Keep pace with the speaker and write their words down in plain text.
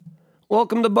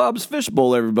Welcome to Bob's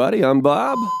Fishbowl, everybody. I'm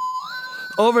Bob.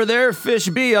 Over there, Fish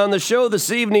B on the show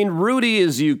this evening. Rudy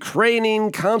is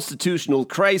Ukrainian, constitutional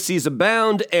crises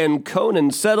abound, and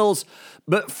Conan settles.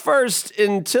 But first,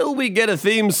 until we get a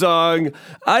theme song,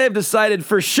 I have decided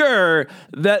for sure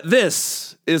that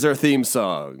this is our theme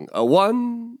song. A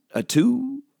 1, a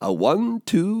 2, a 1,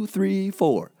 2, 3,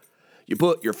 4. You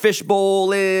put your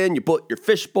fishbowl in, you put your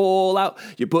fishbowl out,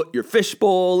 you put your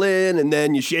fishbowl in, and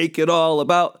then you shake it all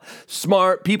about.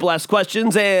 Smart people ask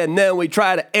questions, and then we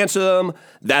try to answer them.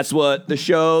 That's what the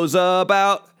show's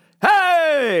about.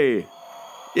 Hey!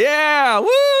 Yeah,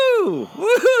 woo!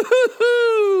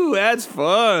 Woo-hoo-hoo-hoo! That's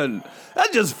fun.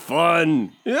 That's just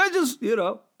fun.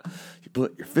 You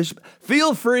put your fish.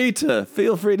 Feel free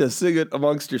to sing it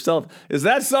amongst yourself. Is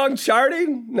that song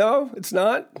charting? No, it's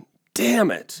not.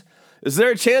 Damn it. Is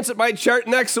there a chance it might chart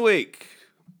next week?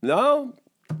 No?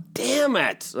 Damn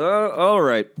it. All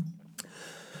right.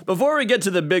 Before we get to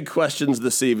the big questions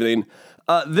this evening,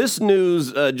 this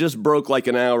news just broke like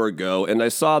an hour ago, and I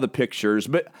saw the pictures,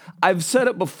 but I've said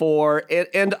it before,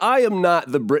 and I am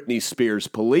not the Britney Spears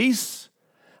police.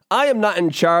 I am not in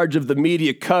charge of the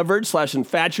media coverage /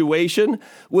 infatuation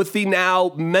with the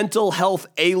now mental health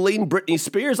ailing Britney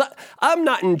Spears. I'm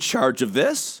not in charge of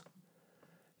this.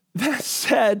 That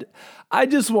said, I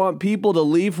just want people to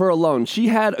leave her alone. She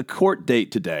had a court date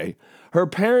today. Her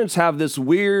parents have this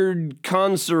weird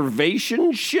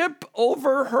conservationship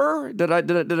over her. Did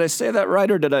I say that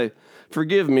right, or did I?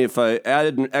 Forgive me if I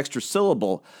added an extra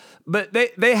syllable. But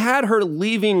they had her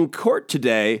leaving court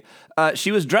today.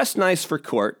 She was dressed nice for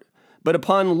court, but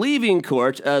upon leaving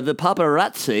court, the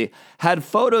paparazzi had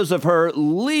photos of her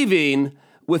leaving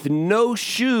with no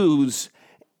shoes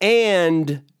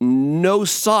and no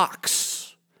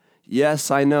socks. Yes,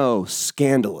 I know,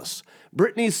 scandalous.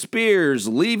 Britney Spears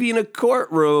leaving a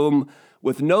courtroom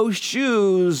with no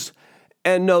shoes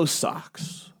and no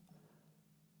socks.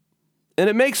 And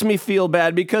it makes me feel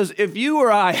bad because if you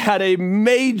or I had a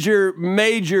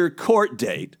major court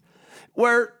date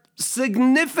where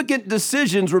significant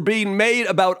decisions were being made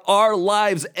about our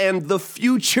lives and the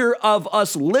future of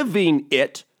us living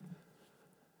it,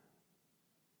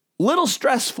 little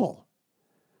stressful.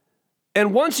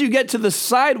 And once you get to the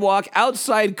sidewalk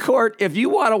outside court, if you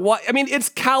want to walk, it's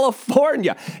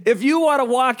California. If you want to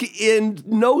walk in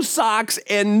no socks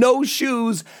and no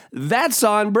shoes, that's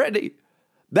on Britney.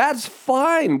 That's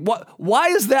fine. Why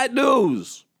is that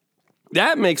news?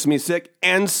 That makes me sick.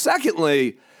 And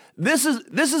secondly, this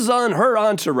is on her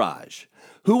entourage.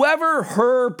 Whoever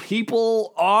her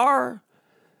people are,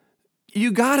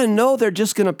 you got to know they're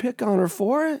just going to pick on her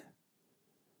for it.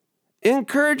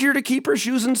 Encourage her to keep her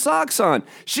shoes and socks on.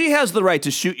 She has the right to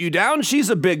shoot you down.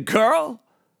 She's a big girl.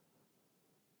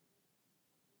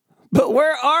 But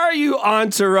where are you,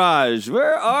 entourage?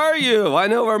 Where are you? I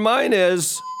know where mine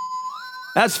is.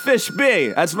 That's Fish B.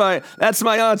 That's my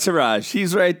entourage.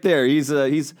 He's right there.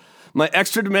 He's my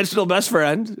extra-dimensional best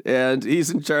friend, and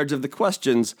he's in charge of the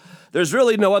questions. There's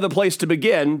really no other place to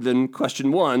begin than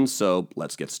question 1, so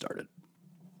let's get started.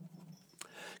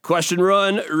 Question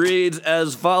 1 reads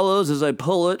as follows as I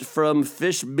pull it from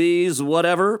Fish B's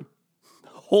whatever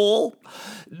hole.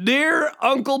 Dear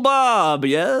Uncle Bob,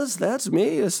 yes, that's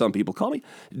me, as some people call me.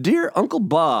 Dear Uncle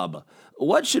Bob,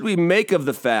 what should we make of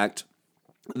the fact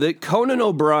that Conan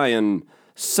O'Brien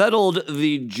settled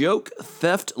the joke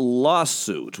theft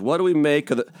lawsuit? What do we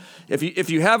make of it? If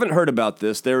you haven't heard about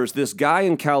this, there's this guy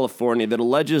in California that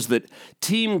alleges that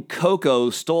Team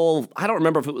Coco stole, I don't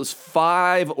remember if it was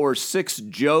 5 or 6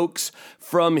 jokes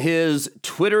from his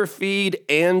Twitter feed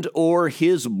and or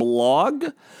his blog.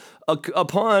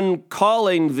 Upon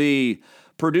calling the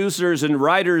producers and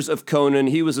writers of Conan,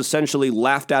 he was essentially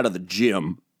laughed out of the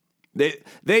gym.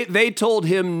 They told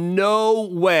him, no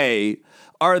way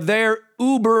are there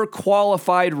uber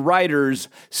qualified writers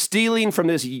stealing from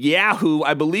this Yahoo.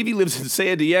 I believe he lives in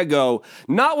San Diego.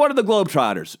 Not one of the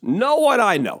Globetrotters. No one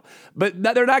I know. But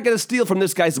they're not going to steal from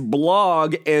this guy's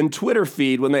blog and Twitter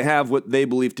feed when they have what they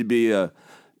believe to be an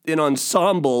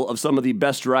ensemble of some of the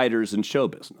best writers in show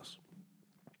business.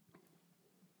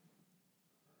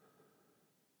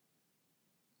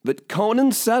 But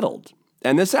Conan settled.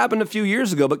 And this happened a few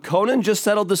years ago, but Conan just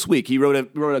settled this week. He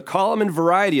wrote a column in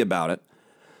Variety about it.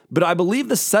 But I believe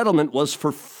the settlement was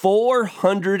for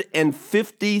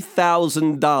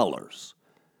 $450,000.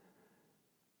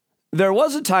 There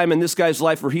was a time in this guy's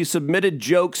life where he submitted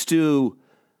jokes to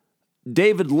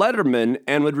David Letterman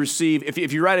and would receive,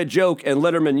 if you write a joke and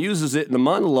Letterman uses it in the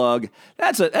monologue,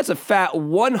 that's a fat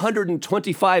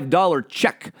 $125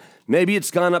 check. Maybe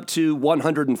it's gone up to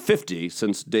 $150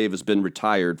 since Dave has been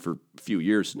retired for a few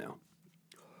years now.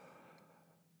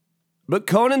 But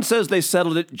Conan says they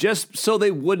settled it just so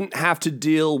they wouldn't have to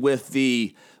deal with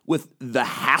the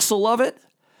hassle of it.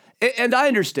 And I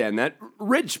understand that.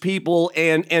 Rich people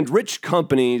and rich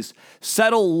companies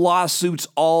settle lawsuits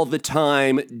all the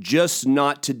time just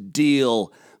not to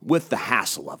deal with the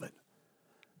hassle of it.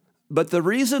 But the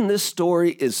reason this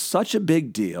story is such a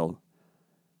big deal,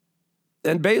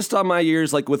 and based on my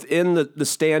years like within the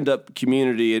stand-up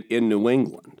community in New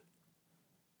England,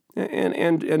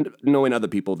 and knowing other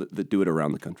people that do it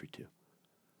around the country too,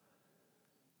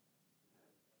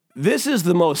 this is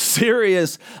the most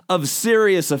serious of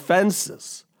serious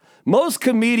offenses. Most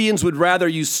comedians would rather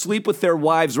you sleep with their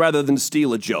wives rather than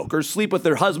steal a joke, or sleep with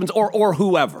their husbands, or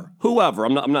whoever. Whoever.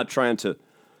 I'm not trying to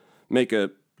make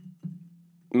a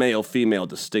male-female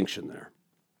distinction there.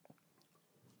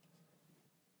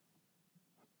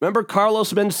 Remember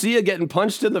Carlos Mencia getting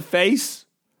punched in the face?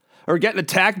 Or getting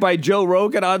attacked by Joe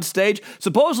Rogan on stage?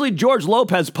 Supposedly George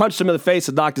Lopez punched him in the face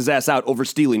and knocked his ass out over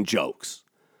stealing jokes.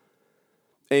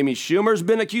 Amy Schumer's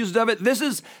been accused of it. This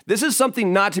is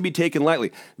something not to be taken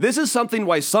lightly. This is something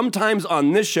why sometimes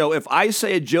on this show, if I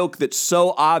say a joke that's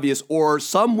so obvious or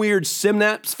some weird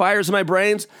synapse fires in my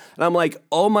brains, and I'm like,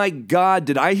 oh my God,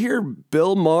 did I hear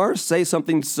Bill Maher say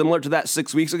something similar to that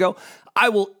 6 weeks ago? I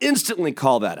will instantly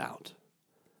call that out.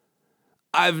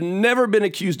 I've never been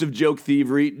accused of joke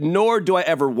thievery, nor do I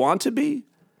ever want to be.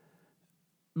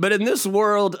 But in this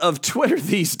world of Twitter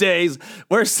these days,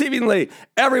 where seemingly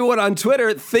everyone on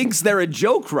Twitter thinks they're a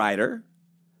joke writer,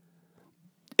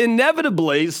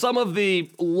 inevitably some of the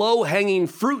low-hanging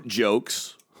fruit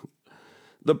jokes,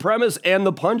 the premise and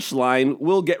the punchline,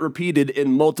 will get repeated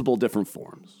in multiple different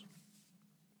forms.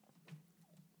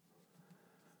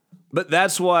 But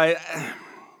that's why...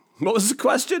 What was the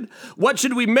question? What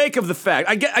should we make of the fact?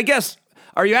 I guess,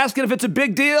 are you asking if it's a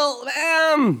big deal?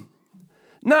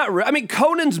 Not really. I mean,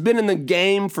 Conan's been in the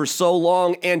game for so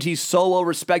long, and he's so well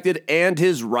respected, and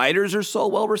his writers are so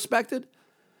well respected.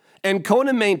 And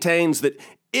Conan maintains that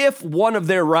if one of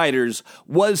their writers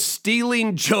was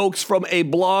stealing jokes from a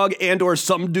blog and or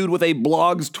some dude with a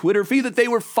blog's Twitter feed, that they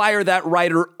would fire that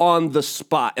writer on the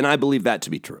spot. And I believe that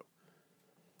to be true.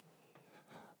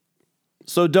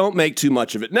 So don't make too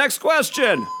much of it. Next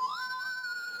question.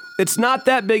 It's not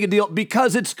that big a deal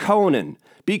because it's Conan.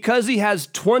 Because he has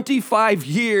 25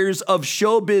 years of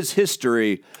showbiz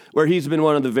history where he's been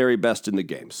one of the very best in the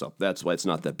game. So that's why it's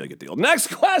not that big a deal.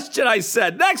 Next question, I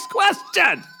said. Next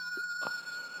question.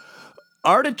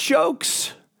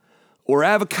 Artichokes or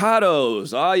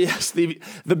avocados? Ah, yes, the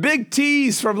big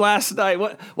tease from last night.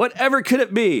 Whatever could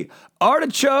it be?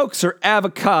 Artichokes or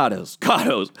avocados?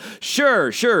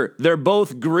 Sure. They're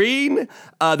both green.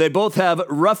 They both have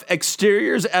rough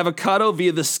exteriors. Avocado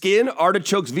via the skin.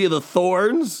 Artichokes via the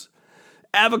thorns.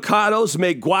 Avocados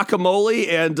make guacamole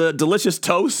and delicious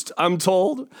toast, I'm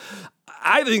told.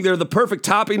 I think they're the perfect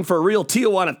topping for a real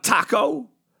Tijuana taco.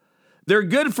 They're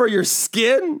good for your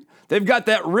skin. They've got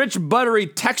that rich, buttery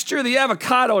texture. The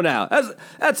avocado now.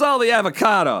 That's all the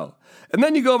avocado. And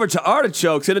then you go over to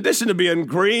artichokes, in addition to being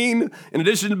green, in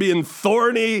addition to being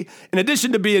thorny, in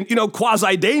addition to being,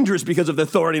 quasi-dangerous because of their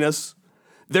thorniness,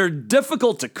 they're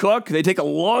difficult to cook. They take a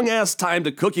long-ass time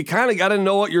to cook. You kind of got to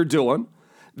know what you're doing.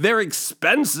 They're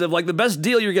expensive. Like, the best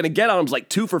deal you're going to get on them is like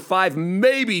 2 for $5,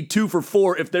 maybe 2 for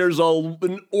 $4 if there's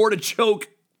an artichoke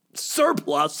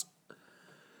surplus.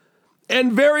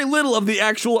 And very little of the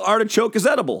actual artichoke is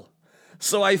edible.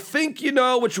 So I think you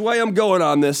know which way I'm going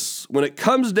on this. When it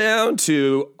comes down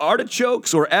to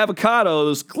artichokes or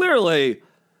avocados, clearly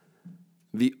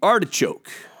the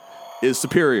artichoke is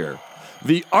superior.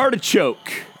 The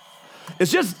artichoke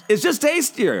is just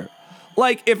tastier.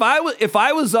 Like if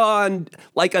I was on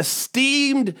like a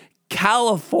steamed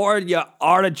California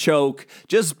artichoke,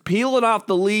 just peeling off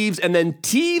the leaves and then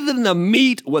teething the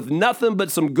meat with nothing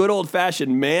but some good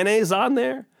old-fashioned mayonnaise on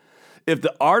there. If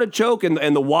the artichoke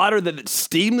and the water that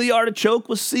steamed the artichoke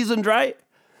was seasoned right,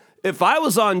 if I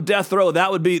was on death row,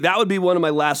 that would be one of my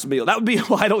last meals. That would be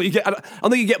I don't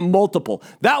think you get multiple.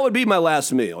 That would be my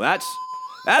last meal.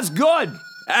 That's good.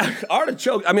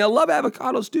 Artichoke. I mean, I love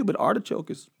avocados too, but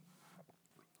artichoke is.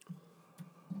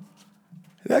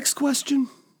 Next question.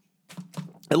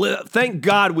 Thank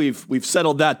God we've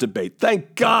settled that debate.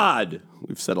 Thank God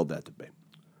we've settled that debate.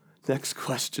 Next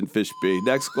question, Fish B.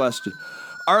 Next question.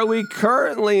 Are we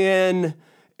currently in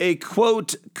a,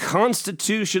 quote,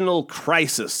 constitutional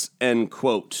crisis, end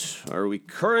quote? Are we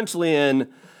currently in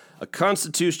a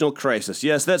constitutional crisis?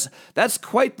 Yes, that's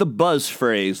quite the buzz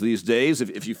phrase these days,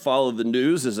 if you follow the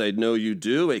news, as I know you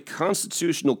do, a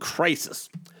constitutional crisis.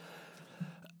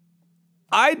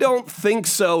 I don't think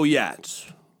so yet.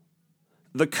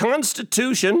 The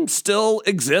Constitution still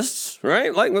exists,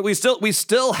 right? Like we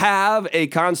still have a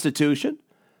Constitution.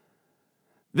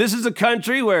 This is a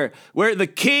country where the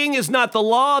king is not the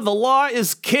law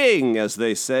is king, as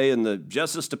they say in the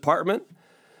Justice Department.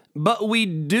 But we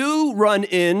do run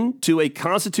into a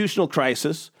constitutional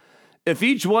crisis if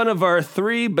each one of our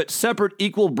three but separate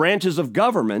equal branches of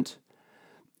government,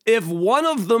 if one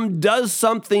of them does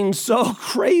something so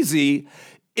crazy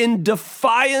in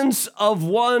defiance of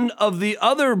one of the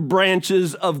other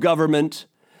branches of government,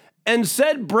 and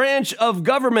said branch of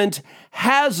government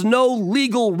has no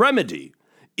legal remedy,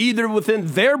 either within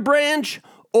their branch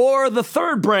or the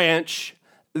third branch,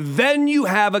 then you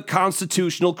have a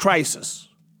constitutional crisis.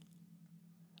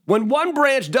 When one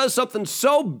branch does something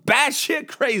so batshit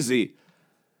crazy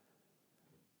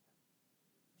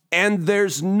and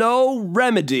there's no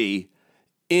remedy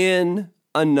in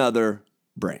another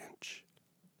branch.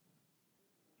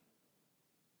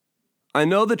 I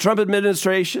know the Trump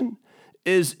administration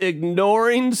is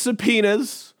ignoring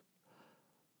subpoenas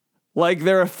like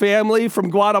they're a family from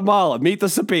Guatemala. Meet the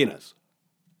subpoenas.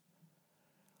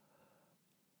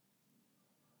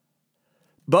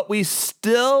 But we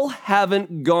still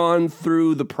haven't gone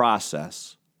through the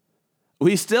process.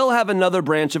 We still have another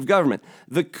branch of government.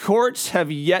 The courts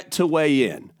have yet to weigh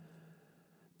in.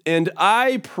 And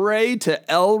I pray to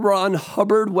L. Ron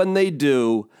Hubbard when they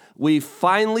do, we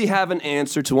finally have an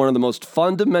answer to one of the most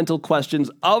fundamental questions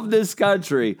of this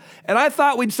country. And I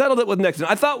thought we'd settled it with Nixon.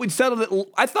 I thought we settled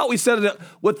it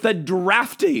with the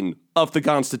drafting of the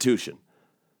Constitution.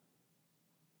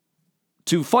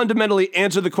 To fundamentally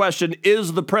answer the question,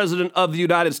 is the President of the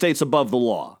United States above the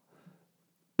law?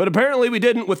 But apparently we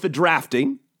didn't with the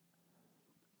drafting.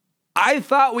 I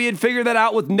thought we had figured that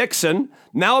out with Nixon.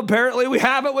 Now apparently we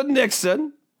have it with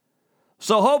Nixon.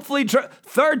 So hopefully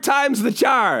third time's the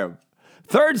charm.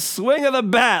 Third swing of the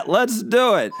bat. Let's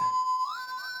do it.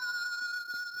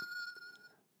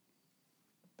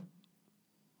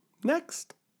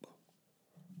 Next.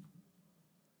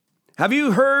 Have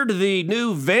you heard the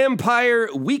new Vampire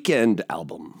Weekend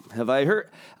album?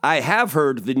 I have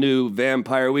heard the new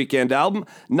Vampire Weekend album.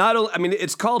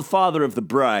 It's called Father of the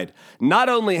Bride. Not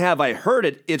only have I heard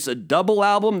it, it's a double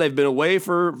album. They've been away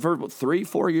for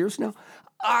 3-4 years now.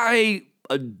 I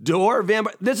adore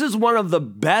Vampire. This is one of the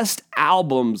best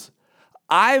albums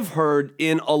I've heard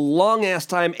in a long ass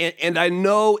time. And I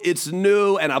know it's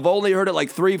new and I've only heard it like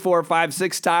 3, 4, 5,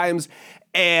 6 times.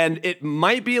 And it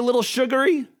might be a little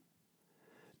sugary.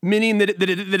 Meaning that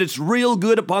it's real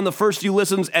good upon the first few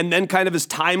listens, and then kind of as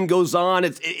time goes on,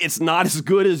 it's not as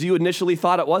good as you initially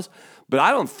thought it was. But I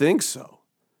don't think so.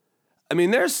 I mean,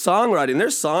 their songwriting,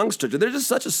 their song structure, they're just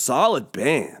such a solid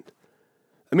band.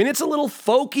 I mean, it's a little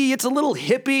folky, it's a little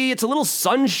hippie, it's a little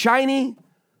sunshiny.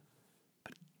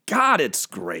 But God, it's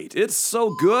great. It's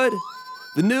so good.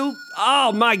 The new,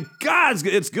 oh my God,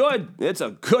 it's good. It's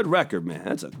a good record, man.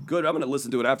 I'm going to listen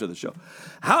to it after the show.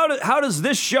 How does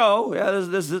this show,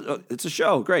 it's a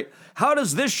show, great. How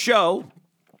does this show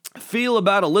feel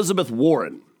about Elizabeth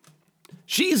Warren?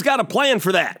 She's got a plan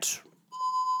for that.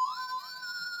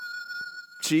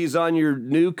 She's on your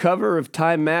new cover of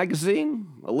Time magazine,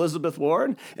 Elizabeth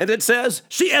Warren, and it says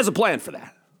she has a plan for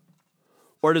that.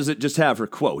 Or does it just have her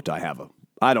quote,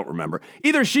 I don't remember.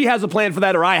 Either she has a plan for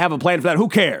that or I have a plan for that. Who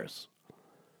cares?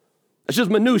 It's just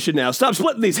minutia now. Stop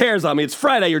splitting these hairs on me. It's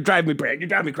Friday. You're driving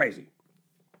me crazy.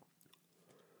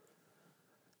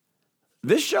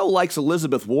 This show likes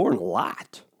Elizabeth Warren a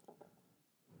lot.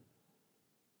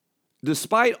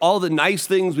 Despite all the nice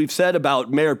things we've said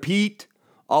about Mayor Pete,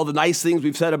 all the nice things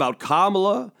we've said about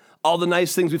Kamala, all the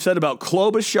nice things we've said about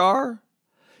Klobuchar,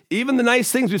 even the nice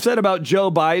things we've said about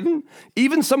Joe Biden,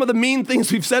 even some of the mean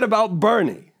things we've said about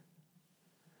Bernie.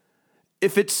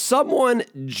 If it's someone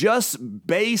just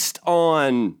based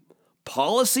on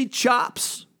policy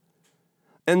chops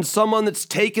and someone that's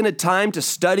taken a time to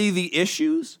study the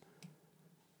issues,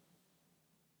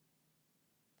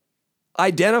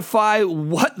 identify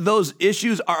what those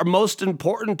issues are most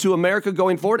important to America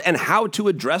going forward and how to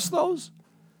address those,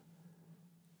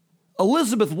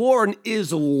 Elizabeth Warren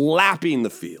is lapping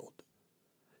the field.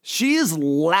 She is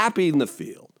lapping the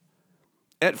field.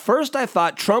 At first, I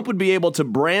thought Trump would be able to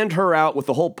brand her out with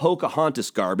the whole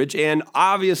Pocahontas garbage, and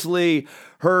obviously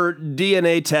her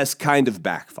DNA test kind of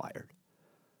backfired.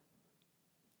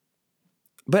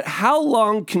 But how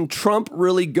long can Trump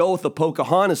really go with the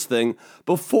Pocahontas thing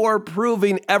before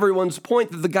proving everyone's point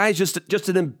that the guy's just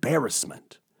an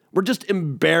embarrassment? We're just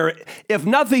embarrassed. If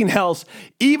nothing else,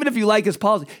 even if you like his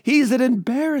policy, he's an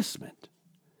embarrassment.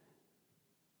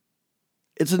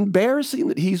 It's embarrassing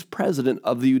that he's president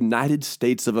of the United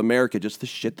States of America, just the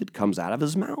shit that comes out of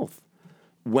his mouth.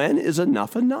 when is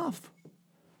enough enough?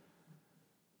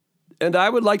 And I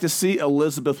would like to see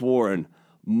Elizabeth Warren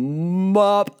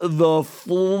mop the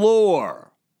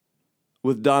floor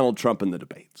with Donald Trump in the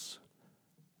debates.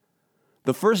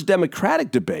 The first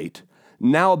Democratic debate,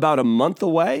 now about a month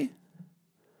away.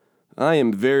 I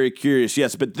am very curious,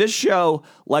 yes, but this show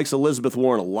likes Elizabeth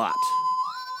Warren a lot.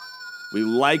 We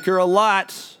like her a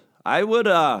lot. I would,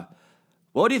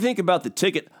 what do you think about the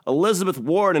ticket, Elizabeth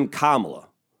Warren and Kamala,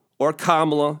 or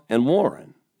Kamala and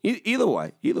Warren? Either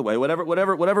way,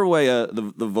 whatever way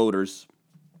the voters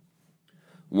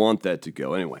want that to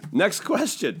go. Anyway, next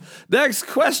question,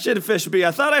 Fishby.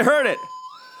 I thought I heard it.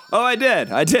 Oh, I did.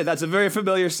 That's a very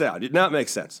familiar sound. Now it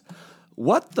makes sense.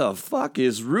 What the fuck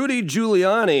is Rudy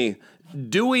Giuliani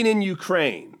doing in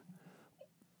Ukraine?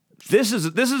 This is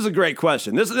a great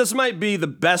question. This might be the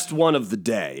best one of the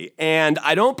day. And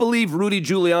I don't believe Rudy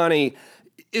Giuliani,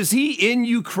 is he in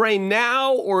Ukraine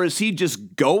now or is he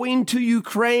just going to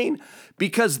Ukraine?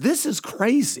 Because this is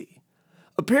crazy.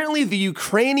 Apparently the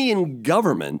Ukrainian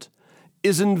government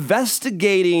is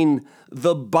investigating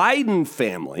the Biden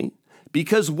family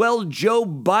because, well, Joe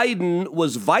Biden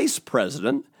was vice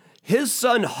president. His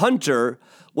son Hunter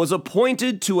was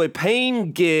appointed to a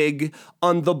paying gig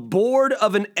on the board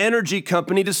of an energy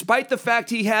company, despite the fact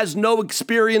he has no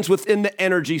experience within the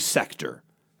energy sector.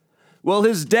 Well,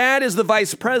 his dad is the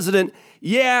vice president.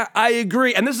 Yeah, I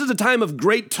agree. And this is a time of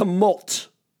great tumult.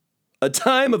 A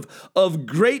time of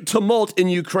great tumult in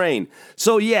Ukraine.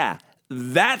 So yeah,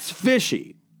 that's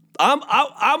fishy.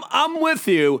 I'm with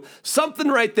you. Something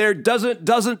right there doesn't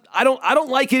I don't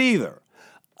like it either.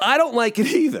 I don't like it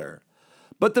either.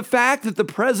 But the fact that the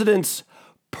president's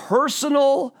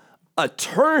personal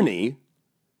attorney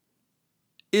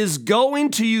is going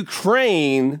to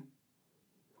Ukraine,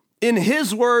 in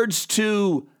his words,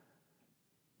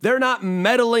 they're not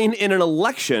meddling in an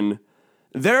election,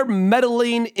 they're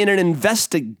meddling in an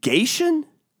investigation?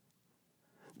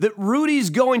 That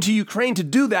Rudy's going to Ukraine to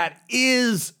do that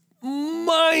is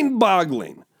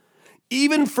mind-boggling.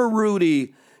 Even for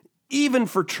Rudy, even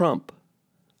for Trump.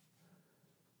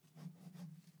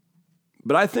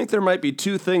 But I think there might be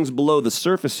two things below the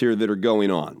surface here that are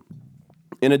going on.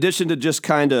 In addition to just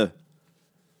kind of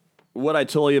what I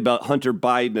told you about Hunter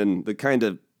Biden and the kind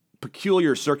of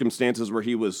peculiar circumstances where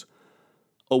he was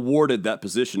awarded that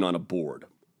position on a board.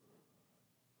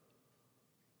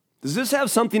 Does this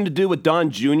have something to do with Don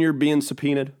Jr. being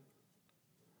subpoenaed?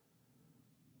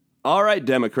 All right,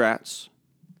 Democrats.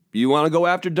 You want to go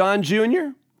after Don Jr.?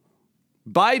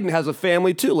 Biden has a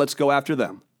family too. Let's go after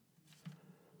them.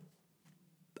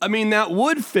 I mean, that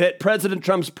would fit President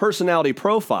Trump's personality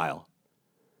profile.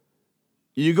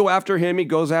 You go after him, he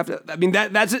goes after... I mean,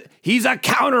 that's it. He's a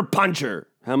counterpuncher.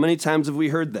 How many times have we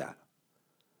heard that?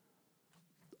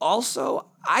 Also,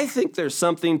 I think there's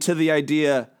something to the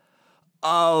idea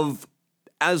of,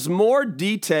 as more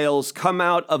details come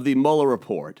out of the Mueller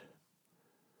report,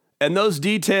 and those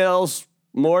details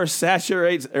more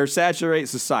saturate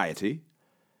society,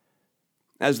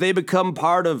 as they become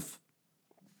part of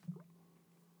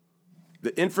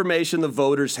the information the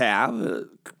voters have,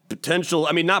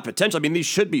 these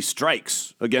should be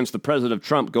strikes against the President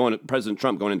Trump going into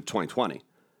 2020.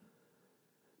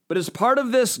 But as part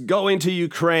of this going to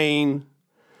Ukraine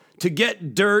to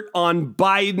get dirt on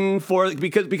Biden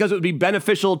because it would be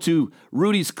beneficial to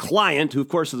Rudy's client, who of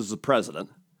course is the president,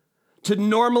 to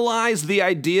normalize the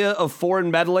idea of foreign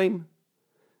meddling?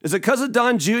 Is it because of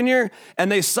Don Jr.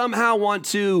 and they somehow want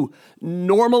to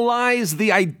normalize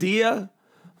the idea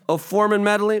of foreign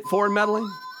meddling?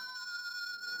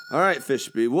 All right,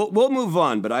 Fishby, we'll move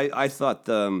on. But I thought,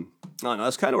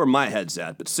 that's kind of where my head's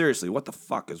at. But seriously, what the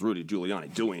fuck is Rudy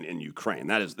Giuliani doing in Ukraine?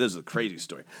 This is a crazy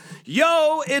story.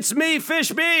 Yo, it's me,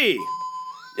 Fishby.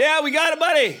 Yeah, we got it,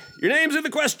 buddy. Your name's in the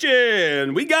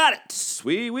question. We got it.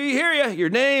 We hear you. Your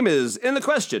name is in the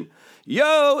question.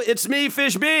 Yo, it's me,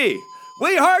 Fishby.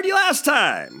 We heard you last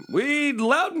time. We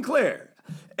loud and clear.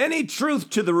 Any truth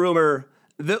to the rumor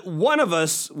that one of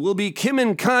us will be Kim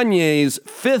and Kanye's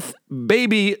fifth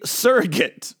baby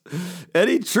surrogate?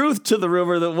 Any truth to the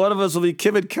rumor that one of us will be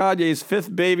Kim and Kanye's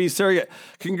fifth baby surrogate?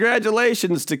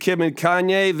 Congratulations to Kim and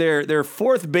Kanye, their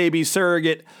fourth baby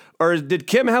surrogate. Or did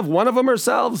Kim have one of them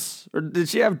herself? Or did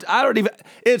she have,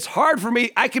 it's hard for me.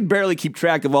 I can barely keep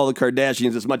track of all the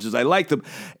Kardashians as much as I like them.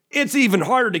 It's even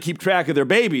harder to keep track of their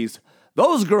babies.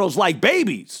 Those girls like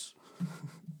babies.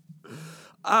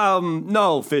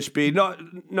 No, Fishby,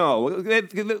 no.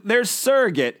 There's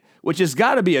surrogate, which has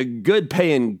got to be a good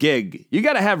paying gig. You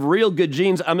got to have real good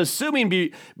genes. I'm assuming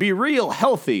be real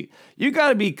healthy. You got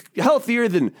to be healthier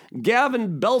than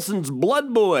Gavin Belson's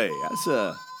blood boy.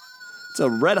 It's a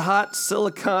Red Hot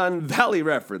Silicon Valley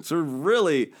reference. We're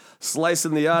really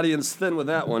slicing the audience thin with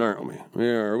that one, aren't we?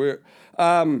 We're.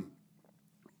 No,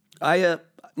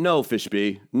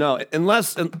 Fishby. No,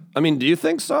 do you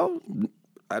think so?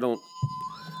 I don't.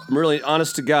 I'm really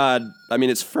honest to God. I mean,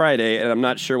 it's Friday, and I'm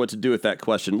not sure what to do with that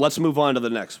question. Let's move on to the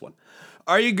next one.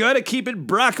 Are you going to keep it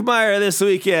Brockmire this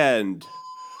weekend?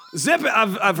 Zip it.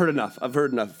 I've heard enough. I've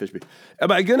heard enough, Fishby. Am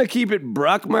I going to keep it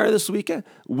Brockmire this weekend?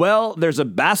 Well, there's a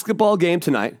basketball game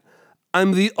tonight.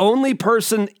 I'm the only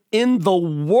person in the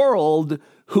world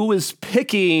who is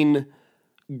picking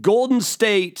Golden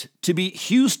State to beat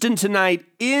Houston tonight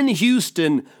in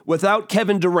Houston without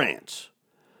Kevin Durant.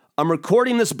 I'm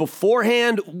recording this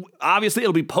beforehand. Obviously,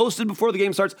 it'll be posted before the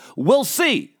game starts. We'll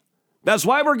see. That's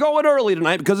why we're going early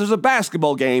tonight, because there's a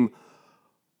basketball game.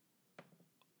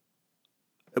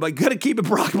 Am I going to keep it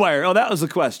Brockmire? Oh, that was the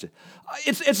question.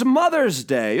 It's Mother's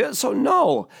Day, so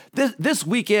no. This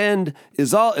weekend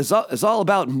is all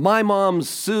about my mom,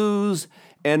 Suze,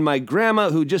 and my grandma,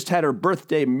 who just had her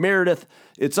birthday, Meredith.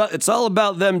 It's all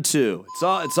about them too.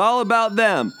 It's all about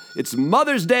them. It's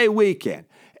Mother's Day weekend,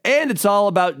 and it's all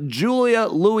about Julia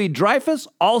Louis-Dreyfus,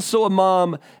 also a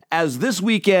mom, as this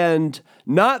weekend,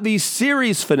 not the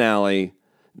series finale,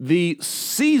 the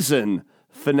season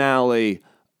finale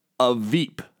of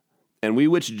Veep. And we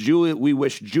wish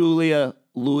Julia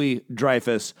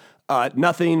Louis-Dreyfus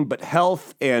nothing but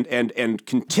health and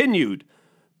continued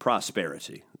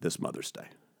prosperity this Mother's Day.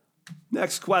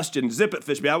 Next question. Zip it,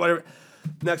 Fishby.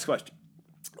 Next question.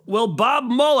 Will Bob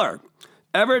Mueller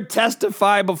ever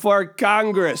testify before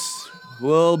Congress?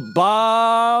 Will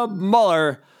Bob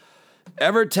Mueller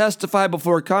ever testify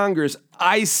before Congress?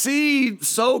 I see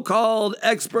so-called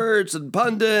experts and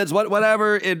pundits,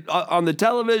 whatever, on the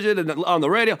television and on the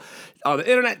radio, on the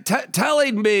internet,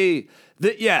 telling me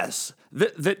that yes,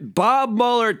 that Bob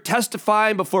Mueller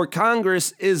testifying before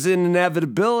Congress is an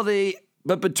inevitability.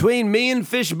 But between me and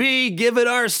Fish B, given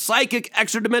our psychic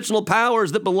extra-dimensional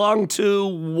powers that belong to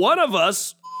one of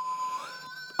us,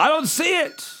 I don't see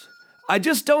it. I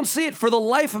just don't see it. For the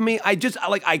life of me, I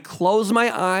close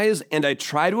my eyes and I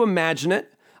try to imagine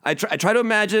it. I try to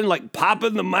imagine like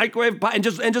popping the microwave and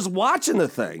just watching the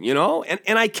thing, you know?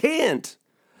 And I can't.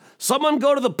 Someone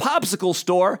go to the popsicle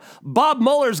store, Bob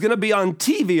Mueller's gonna be on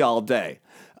TV all day.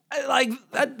 Like,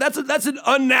 that's an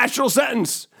unnatural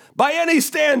sentence by any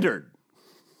standard.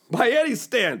 By any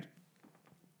standard.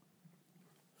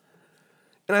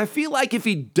 And I feel like if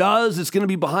he does, it's going to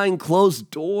be behind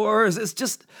closed doors.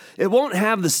 It won't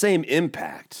have the same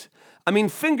impact. I mean,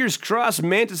 fingers crossed,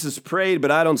 Mantis has prayed,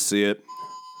 but I don't see it.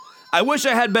 I wish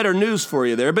I had better news for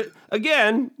you there, but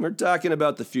again, we're talking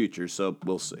about the future, so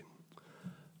we'll see.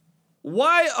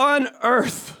 Why on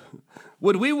earth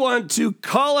would we want to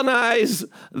colonize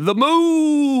the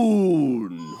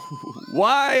moon?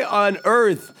 Why on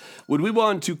earth would we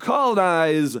want to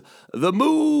colonize the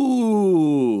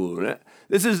moon?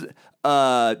 This is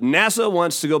NASA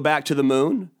wants to go back to the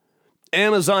moon.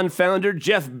 Amazon founder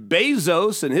Jeff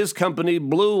Bezos and his company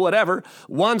Blue whatever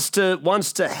wants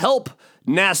to help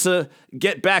NASA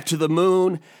get back to the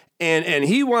moon. And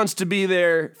he wants to be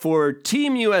there for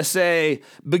Team USA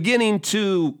beginning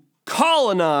to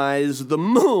colonize the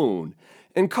moon.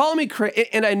 And call me crazy.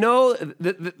 And I know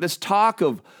that this talk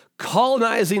of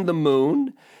colonizing the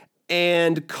moon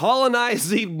and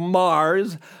colonizing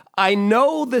Mars, I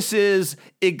know this is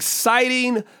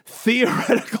exciting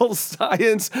theoretical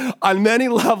science on many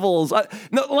levels. A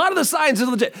lot of the science is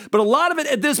legit, but a lot of it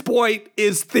at this point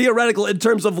is theoretical in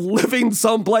terms of living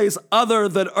someplace other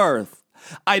than Earth.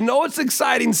 I know it's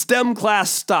exciting STEM class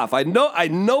stuff. I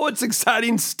know it's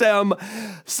exciting STEM,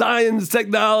 science,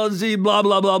 technology, blah,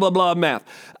 blah, blah, blah, blah, math.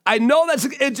 I know that's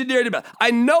engineering.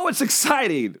 I know it's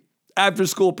exciting after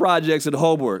school projects and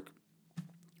homework.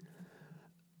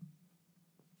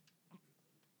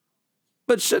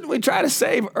 But shouldn't we try to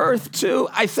save Earth too?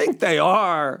 I think they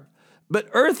are. But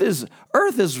Earth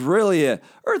is really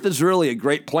a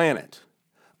great planet.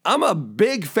 I'm a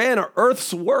big fan of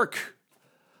Earth's work.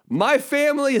 My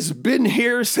family has been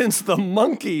here since the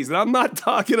Monkees, and I'm not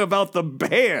talking about the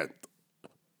band.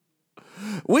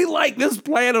 We like this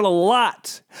planet a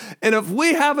lot. And if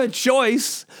we have a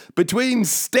choice between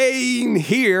staying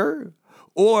here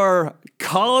or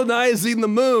colonizing the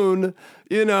moon,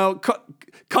 you know,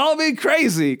 call me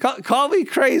crazy. Call me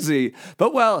crazy.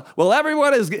 But well,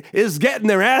 everyone is getting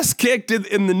their ass kicked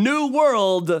in the new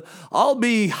world. I'll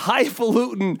be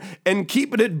highfalutin and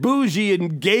keeping it bougie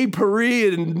in Gay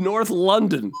Paris in North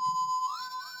London.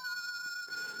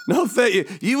 No, thank you.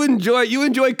 You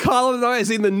enjoy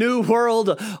colonizing the new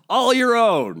world all your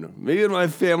own. Me and my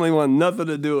family want nothing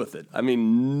to do with it. I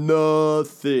mean,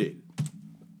 nothing.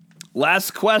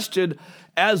 Last question,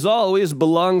 as always,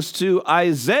 belongs to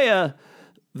Isaiah,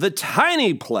 the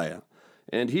tiny player.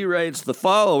 And he writes the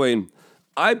following: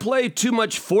 I play too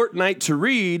much Fortnite to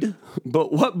read,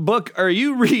 but what book are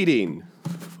you reading?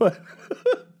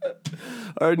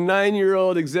 Our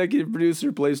 9-year-old executive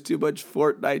producer plays too much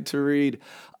Fortnite to read.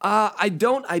 I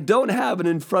don't have it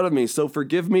in front of me, so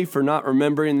forgive me for not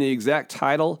remembering the exact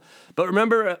title. But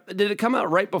remember, did it come out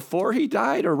right before he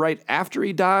died or right after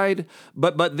he died?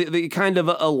 But the kind of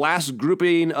a last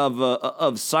grouping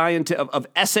of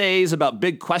essays about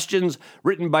big questions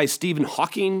written by Stephen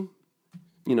Hawking.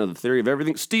 You know, the theory of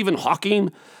everything. Stephen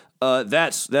Hawking.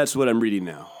 That's what I'm reading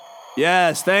now.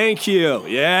 Yes, thank you.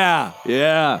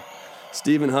 Yeah.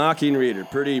 Stephen Hawking reader.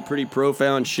 Pretty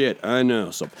profound shit. I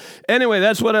know. So anyway,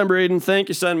 that's what I'm reading. Thank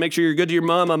you, son. Make sure you're good to your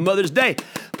mom on Mother's Day.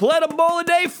 Plata bola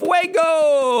de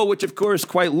fuego, which of course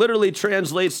quite literally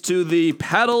translates to the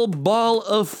paddle ball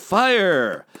of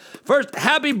fire. First,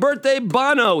 happy birthday,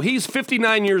 Bono. He's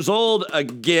 59 years old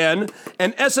again.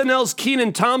 And SNL's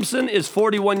Kenan Thompson is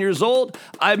 41 years old.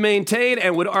 I maintain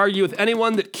and would argue with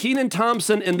anyone that Kenan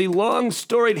Thompson, in the long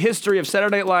storied history of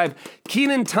Saturday Night Live,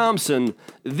 Kenan Thompson,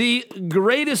 the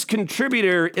greatest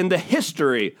contributor in the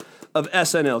history of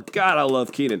SNL. God, I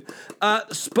love Kenan.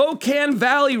 Spokane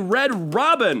Valley Red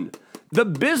Robin. The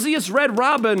busiest Red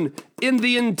Robin in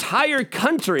the entire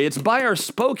country. It's by our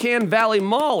Spokane Valley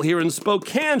Mall here in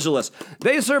Spokangeles.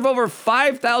 They serve over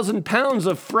 5,000 pounds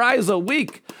of fries a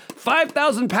week.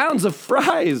 5,000 pounds of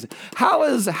fries. How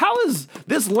is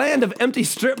this land of empty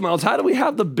strip malls? How do we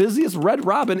have the busiest Red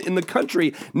Robin in the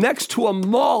country next to a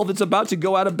mall that's about to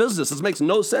go out of business? This makes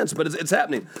no sense, but it's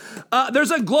happening. There's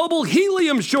a global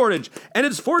helium shortage, and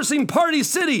it's forcing Party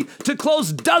City to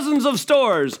close dozens of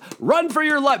stores. Run for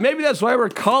your life. Maybe that's why we're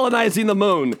colonizing the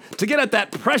moon, to get at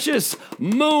that precious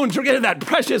moon, to get at that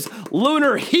precious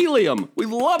lunar helium. We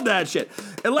love that shit.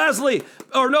 And lastly,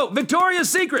 Victoria's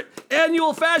Secret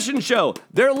annual fashion show.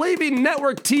 They're leaving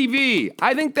network TV.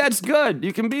 I think that's good.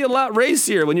 You can be a lot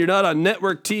racier when you're not on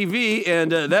network TV,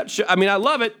 and that show, I mean, I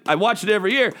love it. I watch it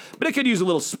every year, but it could use a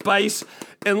little spice.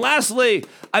 And lastly,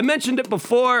 I mentioned it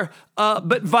before,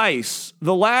 but Vice,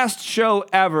 the last show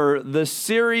ever, the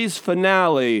series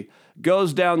finale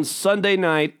goes down Sunday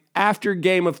night after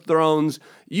Game of Thrones.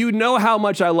 You know how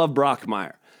much I love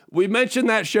Brockmire. We mention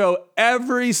that show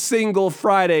every single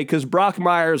Friday because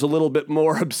Brockmire is a little bit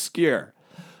more obscure.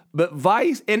 But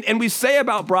Vice, and we say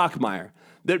about Brockmire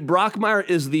that Brockmire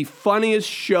is the funniest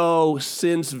show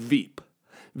since Veep.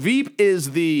 Veep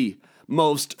is the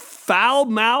most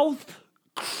foul-mouthed,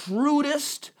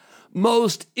 crudest,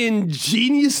 most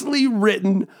ingeniously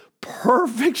written,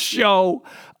 perfect show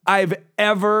I've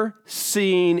ever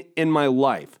seen in my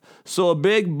life. So a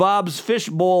big Bob's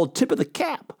Fishbowl tip of the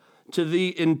cap to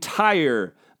the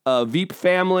entire Veep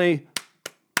family.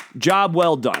 Job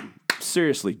well done.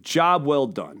 Seriously, job well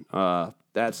done.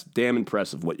 That's damn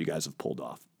impressive what you guys have pulled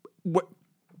off.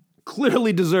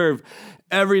 Clearly deserve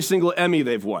every single Emmy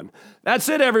they've won. That's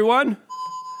it, everyone.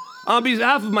 On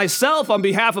behalf of myself, on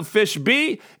behalf of Fish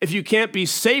B, if you can't be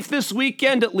safe this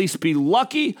weekend, at least be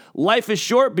lucky. Life is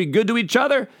short. Be good to each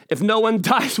other. If no one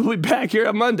dies, we'll be back here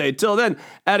on Monday. Till then,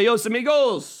 adios,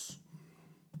 amigos.